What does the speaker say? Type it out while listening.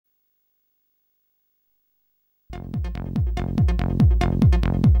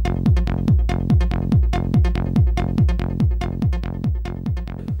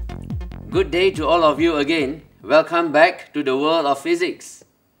Good day to all of you again. Welcome back to the world of physics.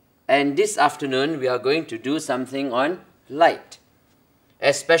 And this afternoon, we are going to do something on light.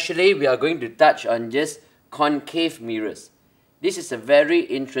 Especially, we are going to touch on just concave mirrors. This is a very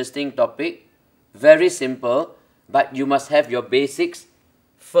interesting topic, very simple, but you must have your basics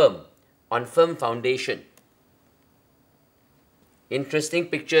firm, on firm foundation. Interesting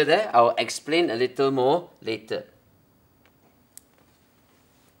picture there. I'll explain a little more later.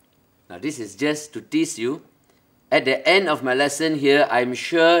 Now, this is just to tease you. At the end of my lesson here, I'm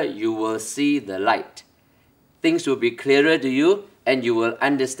sure you will see the light. Things will be clearer to you and you will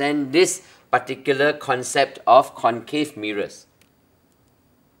understand this particular concept of concave mirrors.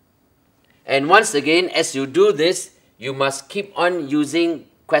 And once again, as you do this, you must keep on using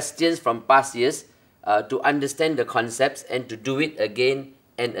questions from past years to understand the concepts and to do it again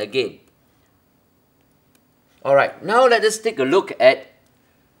and again. Alright, now let us take a look at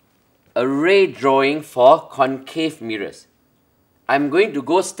a ray drawing for concave mirrors. I'm going to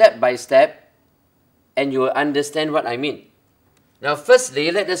go step by step and you will understand what I mean. Now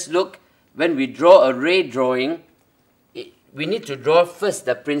firstly, let us look, when we draw a ray drawing, we need to draw first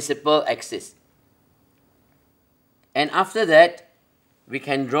the principal axis. And after that, we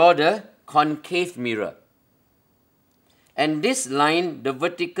can draw the concave mirror. And this line, the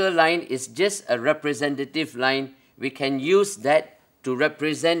vertical line, is just a representative line. We can use that to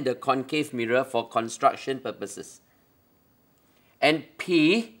represent the concave mirror for construction purposes. And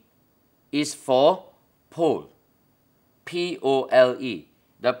P is for pole, P-O-L-E,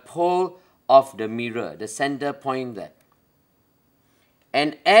 the pole of the mirror, the center point there.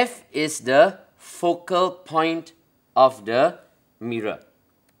 And F is the focal point of the mirror.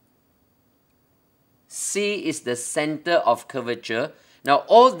 C is the center of curvature. Now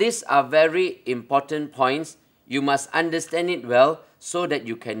all these are very important points. You must understand it well so that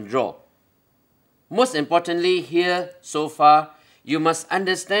you can draw. Most importantly here so far, you must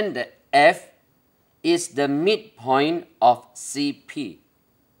understand that F is the midpoint of CP.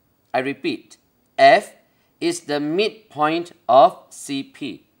 I repeat, F is the midpoint of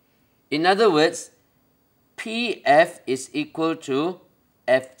CP. In other words, PF is equal to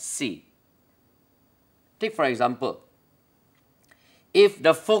FC. Take for example, if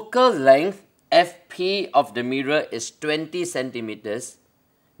the focal length FP of the mirror is 20 centimeters,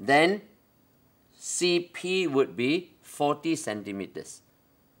 then CP would be 40 centimeters.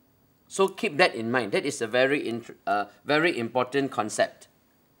 So keep that in mind. That is a very important concept.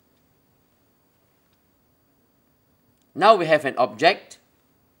 Now we have an object.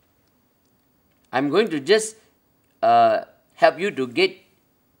 I'm going to just help you to get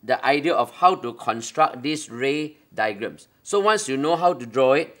the idea of how to construct these ray diagrams. So once you know how to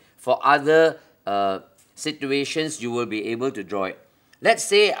draw it, for other situations, you will be able to draw it. Let's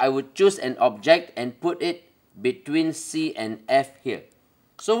say I would choose an object and put it between C and F here.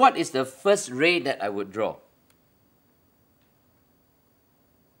 So what is the first ray that I would draw?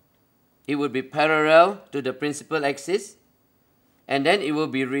 It would be parallel to the principal axis, and then it will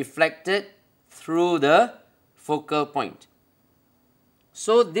be reflected through the focal point.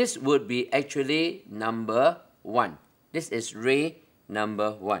 So this would be actually number 1. This is ray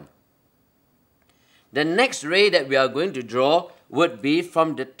number 1. The next ray that we are going to draw would be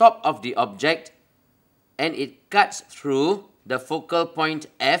from the top of the object, and it cuts through the focal point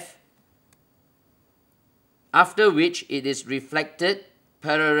F, after which it is reflected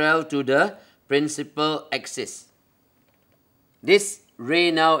parallel to the principal axis. This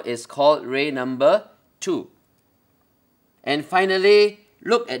ray now is called ray number 2. And finally,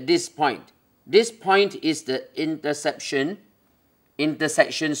 look at this point. This point is the intersection.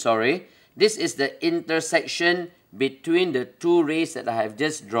 This is the intersection between the two rays that I have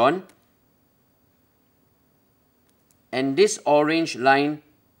just drawn. And this orange line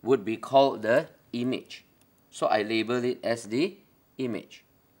would be called the image. So I label it as the image.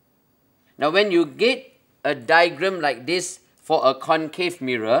 Now when you get a diagram like this for a concave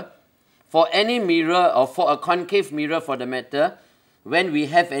mirror, for any mirror or for a concave mirror for the matter, when we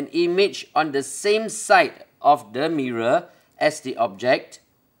have an image on the same side of the mirror as the object,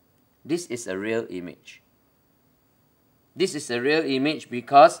 this is a real image. This is a real image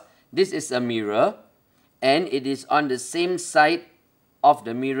because this is a mirror and it is on the same side of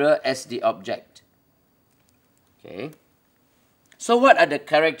the mirror as the object. Okay. So what are the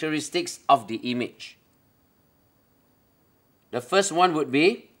characteristics of the image? The first one would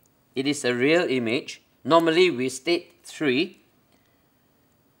be, it is a real image. Normally we state 3.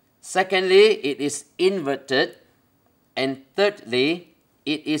 Secondly, it is inverted. And thirdly,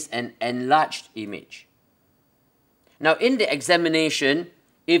 it is an enlarged image. Now in the examination,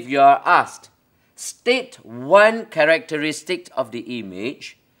 if you are asked, state one characteristic of the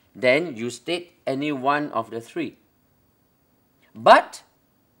image, then you state any one of the three. But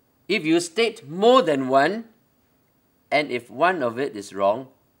if you state more than one, and if one of it is wrong,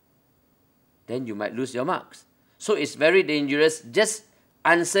 then you might lose your marks. So it's very dangerous. Just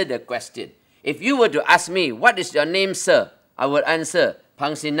answer the question. If you were to ask me, what is your name, sir? I would answer,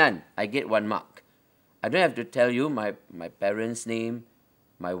 Pang Sinan. I get 1 mark. I don't have to tell you my parents' name,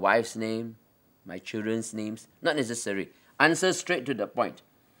 my wife's name, my children's names. Not necessary. Answer straight to the point.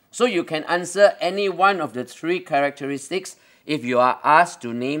 So you can answer any one of the 3 characteristics if you are asked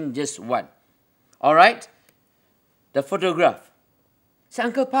to name just one. Alright? The photograph. Say,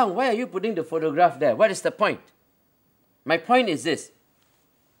 Uncle Pang, why are you putting the photograph there? What is the point? My point is this.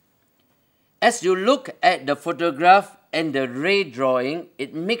 As you look at the photograph and the ray drawing,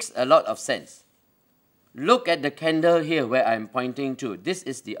 it makes a lot of sense. Look at the candle here where I'm pointing to. This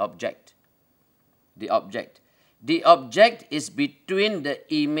is the object. The object. The object is between the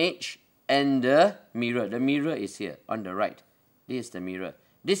image and the mirror. The mirror is here on the right. This is the mirror.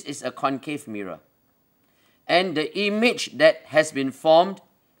 This is a concave mirror. And the image that has been formed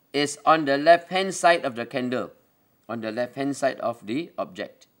is on the left-hand side of the candle. On the left-hand side of the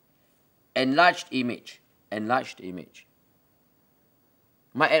object. Enlarged image. Enlarged image.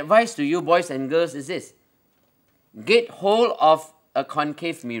 My advice to you boys and girls is this. Get hold of a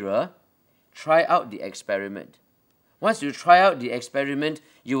concave mirror. Try out the experiment. Once you try out the experiment,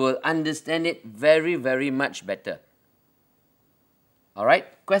 you will understand it very, very much better.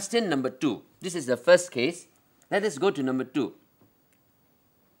 Alright, question number 2. This is the first case. Let us go to number 2.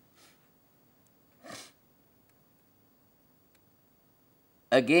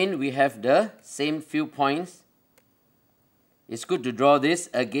 Again, we have the same few points. It's good to draw this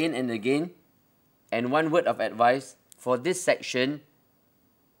again and again. And one word of advice, for this section,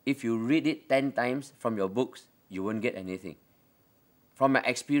 if you read it 10 times from your books, you won't get anything. From my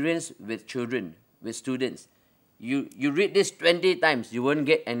experience with children, with students, you read this 20 times, you won't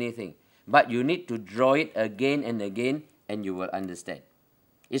get anything. But you need to draw it again and again, and you will understand.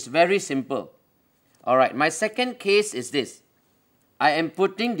 It's very simple. Alright, my second case is this. I am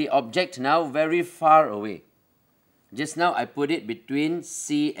putting the object now very far away. Just now I put it between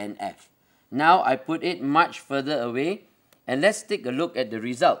C and F. Now I put it much further away, and let's take a look at the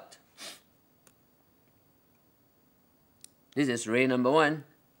result. This is ray number 1.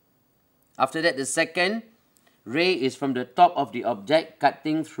 After that, the second ray is from the top of the object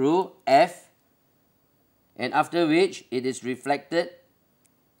cutting through F, and after which it is reflected,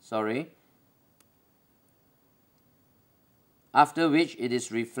 after which it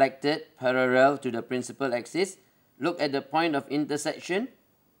is reflected parallel to the principal axis. Look at the point of intersection.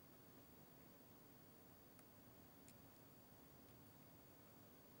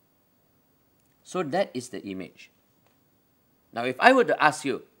 So that is the image. Now if I were to ask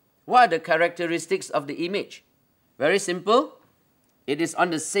you, what are the characteristics of the image? Very simple. It is on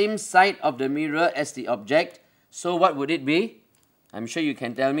the same side of the mirror as the object. So what would it be? I'm sure you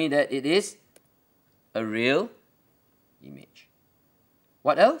can tell me that it is a real image.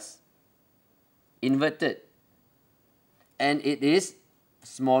 What else? Inverted. And it is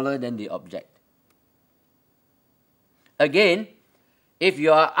smaller than the object. Again, if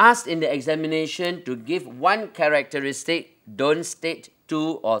you are asked in the examination to give one characteristic, don't state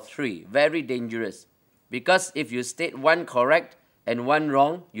 2 or 3. Very dangerous. Because if you state one correct and one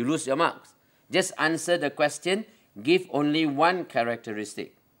wrong, you lose your marks. Just answer the question, give only one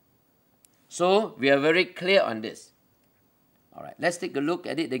characteristic. So, we are very clear on this. Alright, let's take a look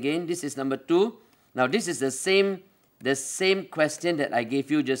at it again. This is number 2. Now, this is the same question that I gave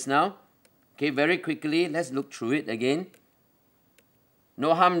you just now. Okay, very quickly, let's look through it again.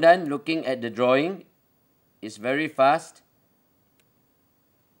 No harm done looking at the drawing. It's very fast.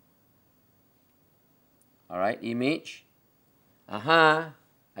 Alright, image. I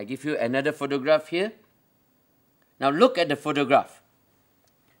give you another photograph here. Now look at the photograph.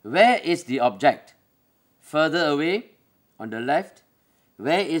 Where is the object? Further away on the left.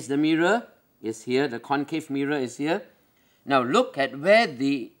 Where is the mirror? Is here. The concave mirror is here. Now look at where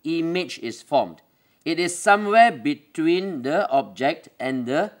the image is formed. It is somewhere between the object and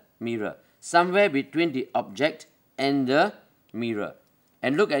the mirror. Somewhere between the object and the mirror.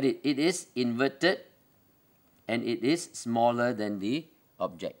 And look at it. It is inverted and it is smaller than the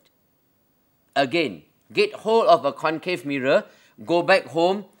object. Again, get hold of a concave mirror, go back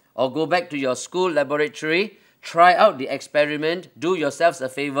home or go back to your school laboratory, try out the experiment, do yourselves a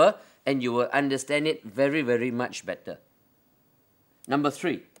favor, and you will understand it very, very much better. Number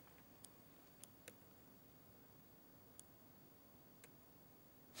 3.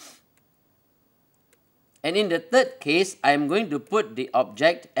 And in the third case, I am going to put the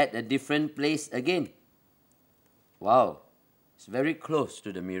object at a different place again. Wow, it's very close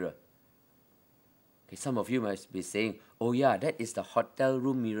to the mirror. Okay, some of you must be saying, oh yeah, that is the hotel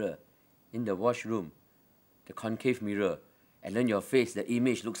room mirror in the washroom, the concave mirror. And then your face, the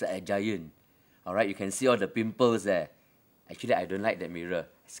image looks like a giant. All right, you can see all the pimples there. Actually, I don't like that mirror.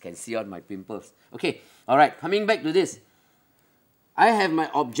 I can see all my pimples. Okay, all right, coming back to this. I have my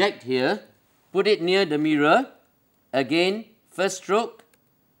object here. Put it near the mirror. Again, first stroke.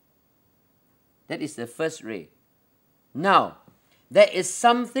 That is the first ray. Now, there is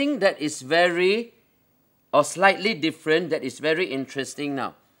something that is very or slightly different that is very interesting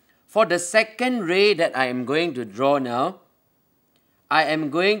now. For the second ray that I am going to draw now, I am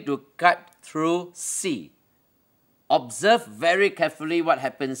going to cut through C. Observe very carefully what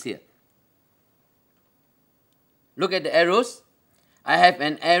happens here. Look at the arrows. I have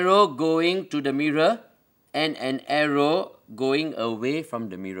an arrow going to the mirror and an arrow going away from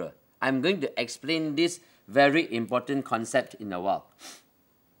the mirror. I'm going to explain this very important concept in a while.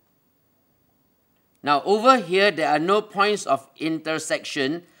 Now over here, there are no points of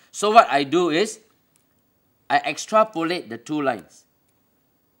intersection. So what I do is, I extrapolate the two lines.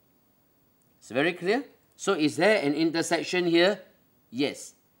 It's very clear. So is there an intersection here?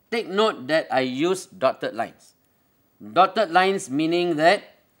 Yes. Take note that I use dotted lines. Dotted lines meaning that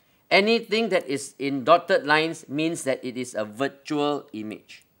anything that is in dotted lines means that it is a virtual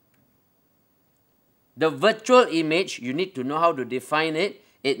image. The virtual image, you need to know how to define it.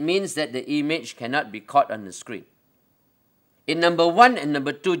 It means that the image cannot be caught on the screen. In number 1 and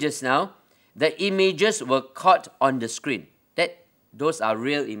number 2 just now, the images were caught on the screen. Those are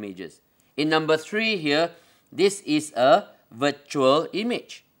real images. In number 3 here, this is a virtual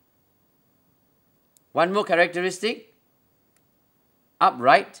image. One more characteristic.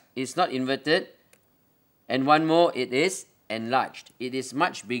 Upright, it's not inverted. And one more, it is enlarged. It is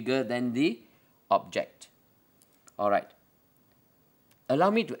much bigger than the object. Alright.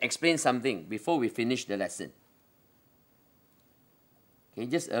 Allow me to explain something before we finish the lesson. Okay,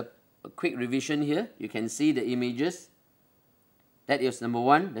 just a quick revision here. You can see the images. That is number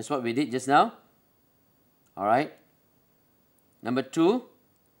 1. That's what we did just now. Alright. Number 2.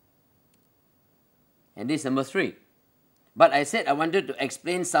 And this is number 3. But I said I wanted to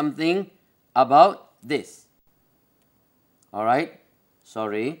explain something about this. Alright.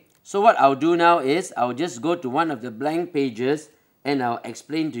 Sorry. So what I'll do now is I'll just go to one of the blank pages and I'll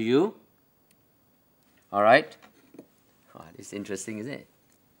explain to you. Alright. Oh, this is interesting, isn't it?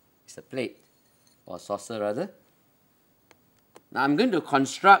 It's a plate or saucer rather. Now I'm going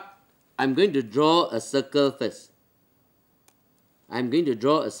to draw a circle first. I'm going to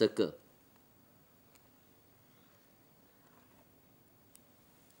draw a circle.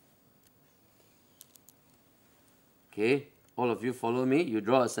 Okay, all of you follow me. You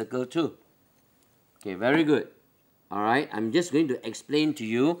draw a circle too. Okay, very good. Alright, I'm just going to explain to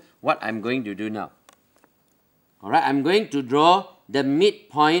you what I'm going to do now. Alright, I'm going to draw the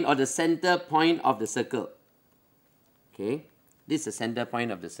midpoint or the center point of the circle. Okay, this is the center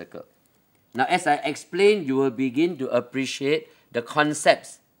point of the circle. Now, as I explain, you will begin to appreciate the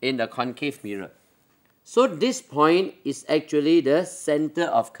concepts in the concave mirror. So, this point is actually the center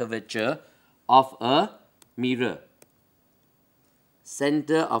of curvature of a mirror.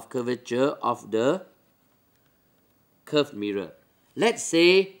 Center of curvature of the curved mirror. Let's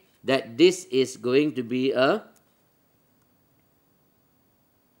say that this is going to be a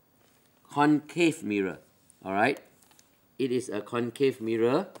concave mirror. Alright, it is a concave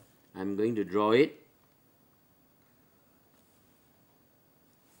mirror. I'm going to draw it.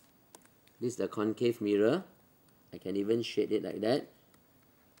 This is the concave mirror. I can even shade it like that.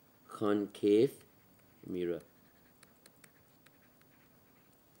 Concave mirror.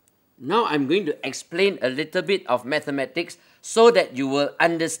 Now I'm going to explain a little bit of mathematics so that you will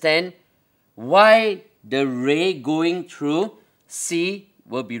understand why the ray going through C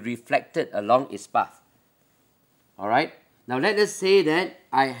will be reflected along its path. Alright, now let us say that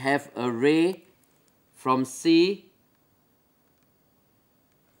I have a ray from C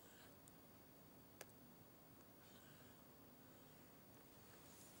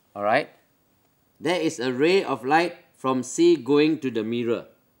alright, there is a ray of light from C going to the mirror.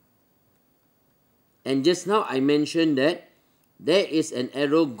 And just now I mentioned that there is an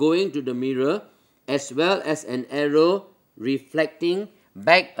arrow going to the mirror as well as an arrow reflecting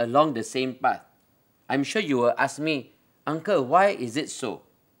back along the same path. I'm sure you will ask me, Uncle, why is it so?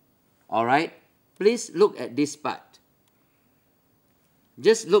 Alright, please look at this part.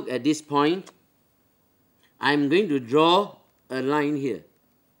 Just look at this point. I'm going to draw a line here.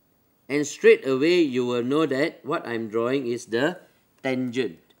 And straight away you will know that what I'm drawing is the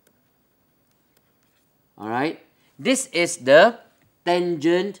tangent. Alright, this is the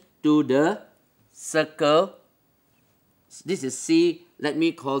tangent to the circle. This is C. Let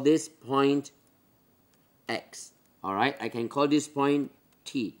me call this point X. Alright, I can call this point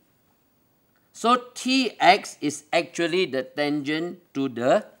T. So Tx is actually the tangent to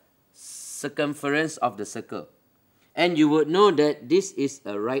the circumference of the circle. And you would know that this is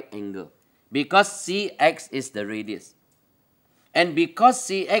a right angle because Cx is the radius. And because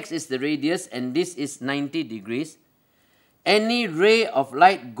Cx is the radius and this is 90 degrees, any ray of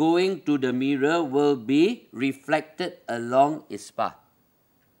light going to the mirror will be reflected along its path.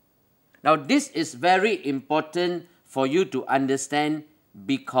 Now this is very important for you to understand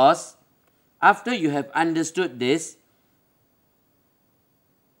because after you have understood this,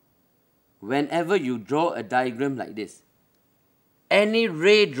 whenever you draw a diagram like this, any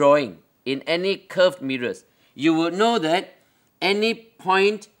ray drawing in any curved mirrors, you will know that any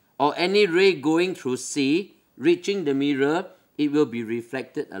point or any ray going through C, reaching the mirror, it will be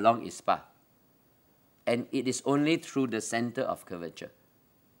reflected along its path. And it is only through the center of curvature.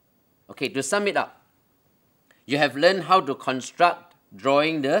 Okay, to sum it up, you have learned how to construct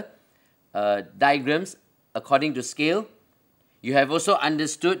drawing the diagrams according to scale. You have also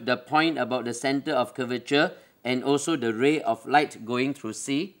understood the point about the center of curvature and also the ray of light going through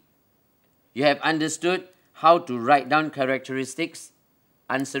C. You have understood how to write down characteristics,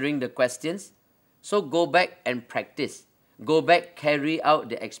 answering the questions. So go back and practice. Go back, carry out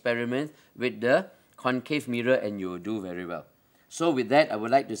the experiment with the concave mirror and you will do very well. So with that, I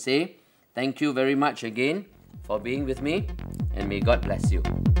would like to say thank you very much again for being with me and may God bless you.